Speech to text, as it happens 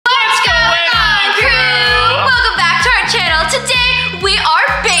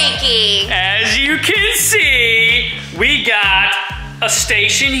a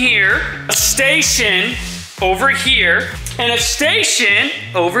station here, a station over here, and a station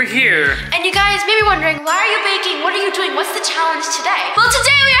over here. And you guys may be wondering, why are you baking? What are you doing? What's the challenge today? Well,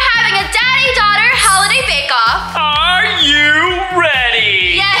 today we are having a daddy-daughter holiday bake-off. Are you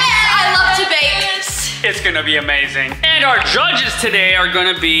ready? Yes, I love to bake. It's gonna be amazing. And our judges today are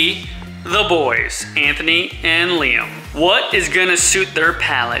gonna be the boys, Anthony and Liam. What is gonna suit their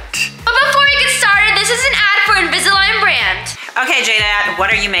palate? But before we get started, this is an ad for Invisalign brand. Okay, J-Dad, what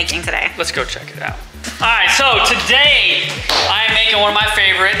are you making today? Let's go check it out. All right, so today I am making one of my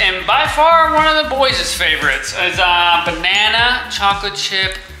favorite, and by far one of the boys' favorites, is banana chocolate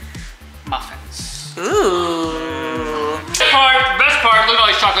chip muffins. Ooh. Best part, look at all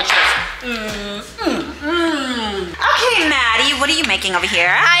these chocolate chips. Okay, Maddie, what are you making over here?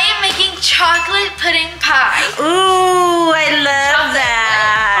 I am making chocolate pudding pie. Ooh, I love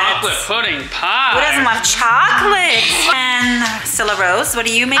that. Chocolate pudding pie. Who doesn't love chocolate? And Scylla Rose, what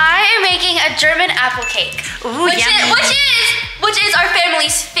are you making? I am making a German apple cake. Ooh, yummy. Which is our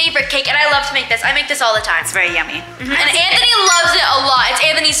family's favorite cake, and I love to make this. I make this all the time. It's very yummy. And Anthony loves it a lot. It's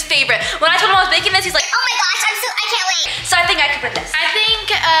Anthony's favorite. When I told him I was making this, he's like, oh my gosh, I can't wait. So I think I could put this. I think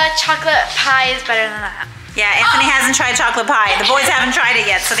chocolate pie is better than that. Yeah, Anthony hasn't tried chocolate pie. The boys haven't tried it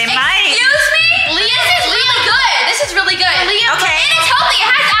yet, so they might. Excuse me? This is really good. This is really good. Liam, okay. And it's healthy.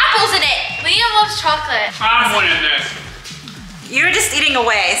 It has apples in it. Liam loves chocolate. I'm winning this. You're just eating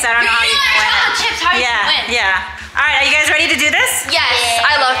away, so I don't know how you can win. Chocolate chips. How you can win? Yeah. All right, are you guys ready to do this? Yes,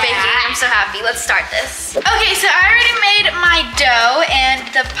 I love baking. I'm so happy. Let's start this. Okay, so I already made my dough and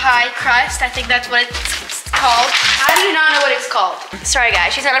the pie crust. I think that's what it's called. How do you not know what it's called? Sorry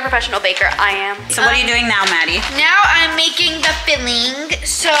guys, she's not a professional baker. I am. So what are you doing now, Maddie? Now I'm making the filling.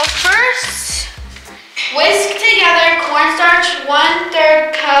 So first, whisk together cornstarch,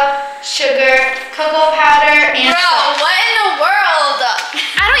 1/3 cup sugar, cocoa powder, and salt. What in the world?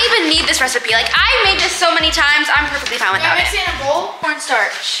 I don't even need this recipe. Like, I made this so many times, I'm perfectly fine without it. Mix it in a bowl?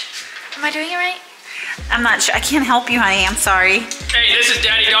 Cornstarch. Am I doing it right? I'm not sure. I can't help you, honey. I'm sorry. Hey, this is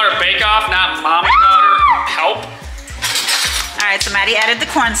daddy-daughter bake-off, not mommy-daughter help. All right, so Maddie added the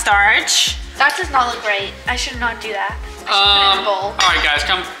cornstarch. That does not look right. I should not do that. I should put it in a bowl. All right, guys,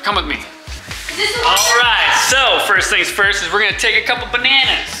 come with me. All right, so first things first is we're gonna take a couple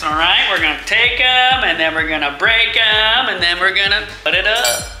bananas, all right? We're gonna take them, and then we're gonna break them, and then we're gonna put it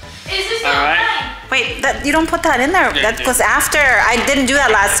up. Is this all not right? Wait, you don't put that in there. Yeah, That goes after. I didn't do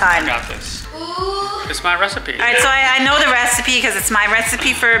that last time. I got this. Ooh. It's my recipe. All right, so I know the recipe because it's my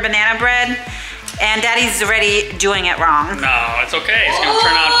recipe for banana bread, and Daddy's already doing it wrong. No, it's okay. It's gonna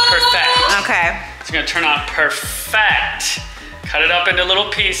turn out perfect. Okay. It's gonna turn out perfect. Cut it up into little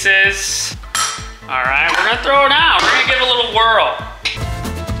pieces. All right, we're gonna throw it out. We're gonna give it a little whirl.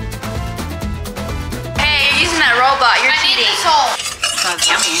 Hey, you're using that robot. You're cheating. I need the salt. Smells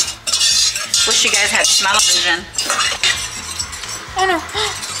yummy. Wish you guys had smell-o-vision. Oh no.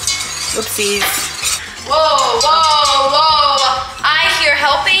 Oopsies. Whoa, whoa, whoa. I hear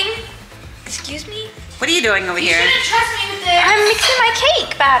helping. Excuse me? What are you doing over here? You shouldn't trust me with this. I'm mixing my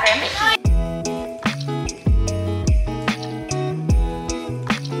cake batter.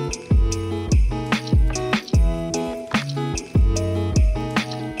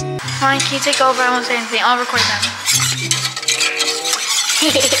 Fine, can you take over? I won't say anything. I'll record them.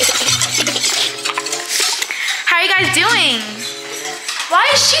 How are you guys doing? Why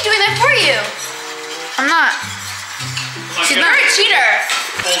is she doing that for you? I'm not. She's not a cheater.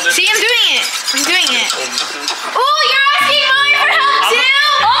 See, I'm doing it. I'm doing it. Oh, you're asking Mommy for help too?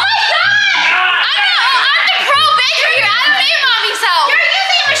 Oh my God! I'm the pro baker here. I don't need Mommy's help. You're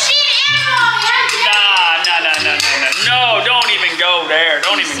using a machine and Mommy. No, don't even go there.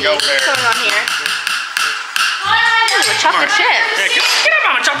 Don't even go there. What's going on here? Ooh, a chocolate chip. Yeah, get out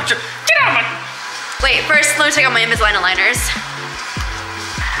of my chocolate chip. Get out of my... Wait, first let me take out my Invisalign aligners.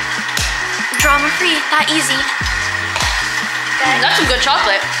 Drama free, that easy. That's some good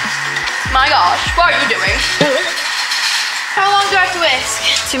chocolate. My gosh, what are you doing? How long do I have to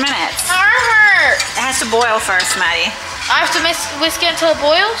whisk? 2 minutes. It has to boil first, Maddie. I have to whisk it until it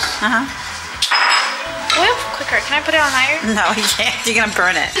boils? Uh-huh. Boil quicker. Can I put it on higher? No, you can't. You're gonna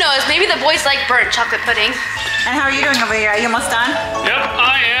burn it. No, maybe the boys like burnt chocolate pudding. And how are you doing over here? Are you almost done? Yep,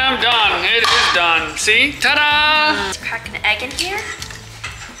 I am done. It is done. See? Ta-da! Let's crack an egg in here.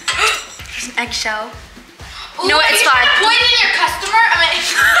 There's an eggshell. You know what? It's fine. Poison your customer? I mean,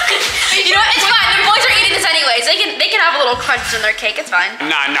 you know what? It's fine. The boys are eating this anyways. They can have a little crunch in their cake. It's fine.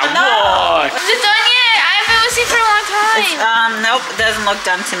 Nah, what? Is it done yet? I've been listening for a long time. Nope. It doesn't look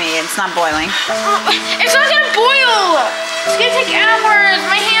done to me. It's not boiling. It's not gonna boil. It's gonna take hours.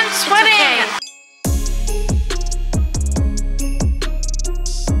 My hand's sweating.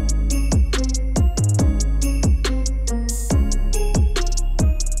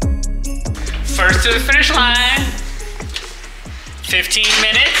 first to the finish line. 15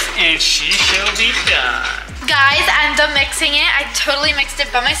 minutes and she shall be done. Guys, I'm done mixing it. I totally mixed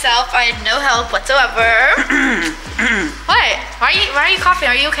it by myself. I had no help whatsoever. What? Why are you coughing?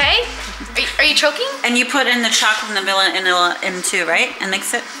 Are you okay? Are you choking? And you put in the chocolate and the vanilla in too, right? And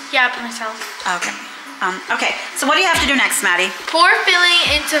mix it? Yeah, by myself. Okay. Okay, so what do you have to do next, Maddie? Pour filling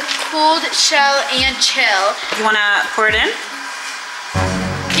into cooled shell and chill. You wanna pour it in?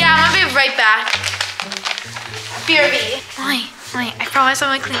 Yeah, I'm gonna be right back. BRB. Wait, I promise I'm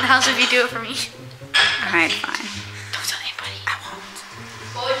gonna clean the house if you do it for me. All right, fine. Don't tell anybody. I won't.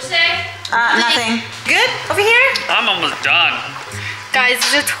 What would you say? Nothing. Good? Over here? I'm almost done. Guys,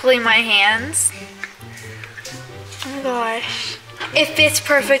 these are totally my hands. Oh my gosh. It fits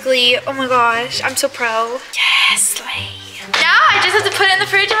perfectly. Oh my gosh, I'm so pro. Yes, slay. Now I just have to put it in the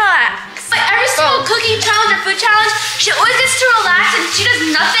fridge and relax. Like every single cooking challenge or food challenge, she always gets to relax and she does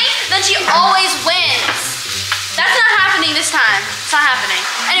nothing, then she always wins. That's not happening this time. It's not happening.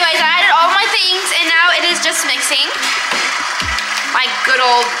 Anyways, I added all my things and now it is just mixing my good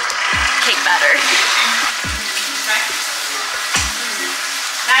old cake batter.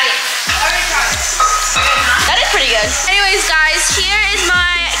 That is pretty good. Anyways, guys, here is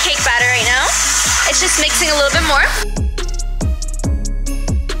my cake batter right now. It's just mixing a little bit more.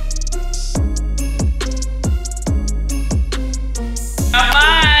 Come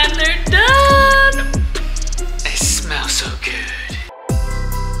on, they're done. They smell so good.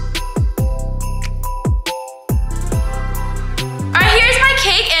 Alright, here's my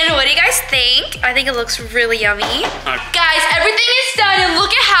cake, and what do you guys think? I think it looks really yummy. Guys, everything is done, and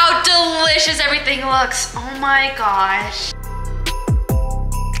look at how delicious everything looks. Oh my gosh.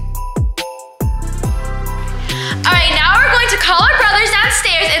 Alright, now we're going to call our brothers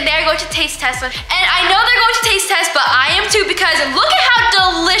downstairs, and they're going to taste test them. And I know they're going to taste test, but I am too, because look at how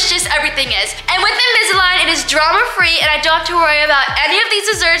delicious everything is. And with Invisalign, it is drama-free, and I don't have to worry about any of these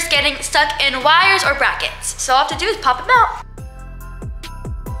desserts getting stuck in wires or brackets. So all I have to do is pop them out.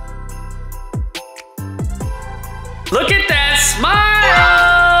 Look at that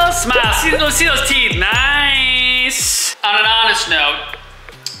smile! Smile, see those teeth, nice. On an honest note,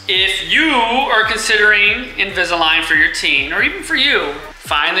 if you are considering Invisalign for your teen, or even for you,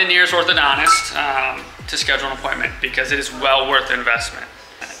 find the nearest orthodontist to schedule an appointment because it is well worth the investment.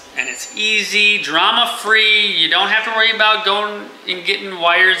 And it's easy, drama-free. You don't have to worry about going and getting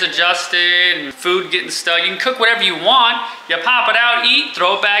wires adjusted and food getting stuck. You can cook whatever you want. You pop it out, eat,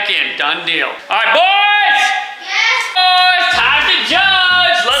 throw it back in. Done deal. All right, boys! Yes! Boys, time to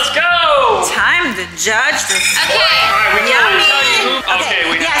judge. Let's go. Time to judge this. Okay. All right, we can't really tell you who. Okay,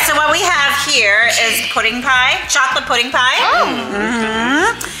 we Yeah, so what we have here is pudding pie, chocolate pudding pie.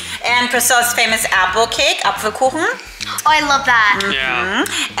 And Priscilla's famous apple cake, Apfelkuchen. Oh, I love that. Yeah.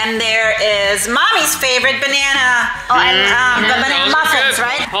 And there is Mommy's favorite banana. Oh, I love the banana Those are muffins, good.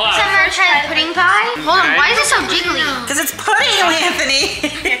 right? Hold on. Ever tried pudding pie? Hold on, why is it so jiggly? Because it's pudding, Anthony.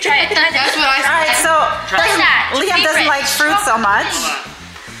 Here, try it. That's what I All right, so What's that? Liam doesn't like fruit so much.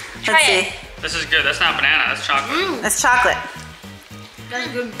 Hold on. Let's see. This is good. That's not banana. That's chocolate. It's chocolate. That's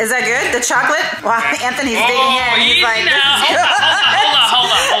good. Is that good? The chocolate? Wow, Anthony's digging in. He's easy like, now. this is good.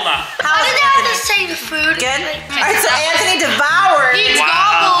 Hold on. How is it, Anthony? same food? Good? All right, so Anthony devoured. He Wow.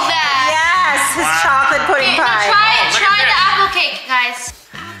 gobbled that. Yes, his chocolate pudding pie. Look Try at the this. apple cake, guys.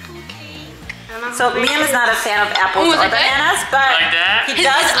 So Liam is not a fan of apples Ooh, is or it good? bananas, but Like that? he His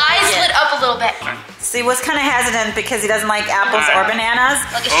does eyes like lit it. up a little bit. So he was kind of hesitant because he doesn't like apples or bananas.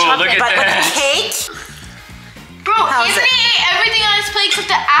 Look, it's Oh, look chocolate. at But with that. the cake, Bro, How is Anthony ate everything on his plate except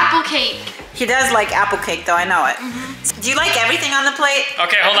the apple cake. he does like apple cake though, I know it. Do you like everything on the plate?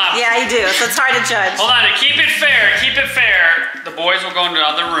 Okay, hold on. Yeah, you do, so it's hard to judge. Hold on. To keep it fair, the boys will go into the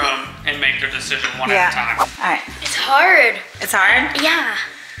other room and make their decision one at a time. All right, It's hard. it's hard. Yeah.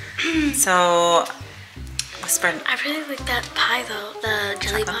 So, whisper, I really like that pie though, the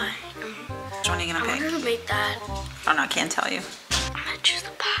jelly pie. which one are you gonna I pick? wonder who made that. I don't know, I can't tell you. I'm gonna choose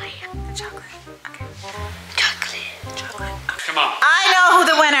the pie. The chocolate. Okay. Chocolate. Chocolate. Okay. Come on. I know who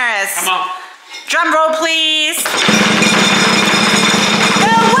the winner is. Come on. Drum roll, please.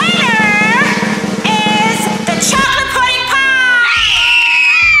 The winner is the chocolate pudding pie.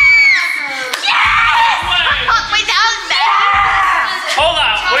 Wait, that was bad. Hold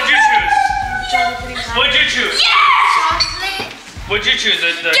on. What'd you choose? What'd you choose? Chocolate. What'd you choose?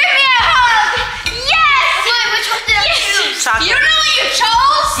 Give me a hug. Yes. Wait, which one did I choose? Chocolate. You know what you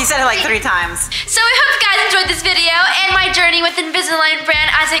chose? He said it like 3 times. So we hope you guys enjoyed this video and my journey with Invisalign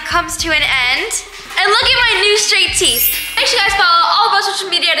brand as it comes to an end. And look at my new straight teeth. Make sure you guys follow all of our social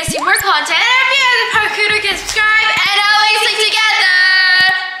media to see more content. And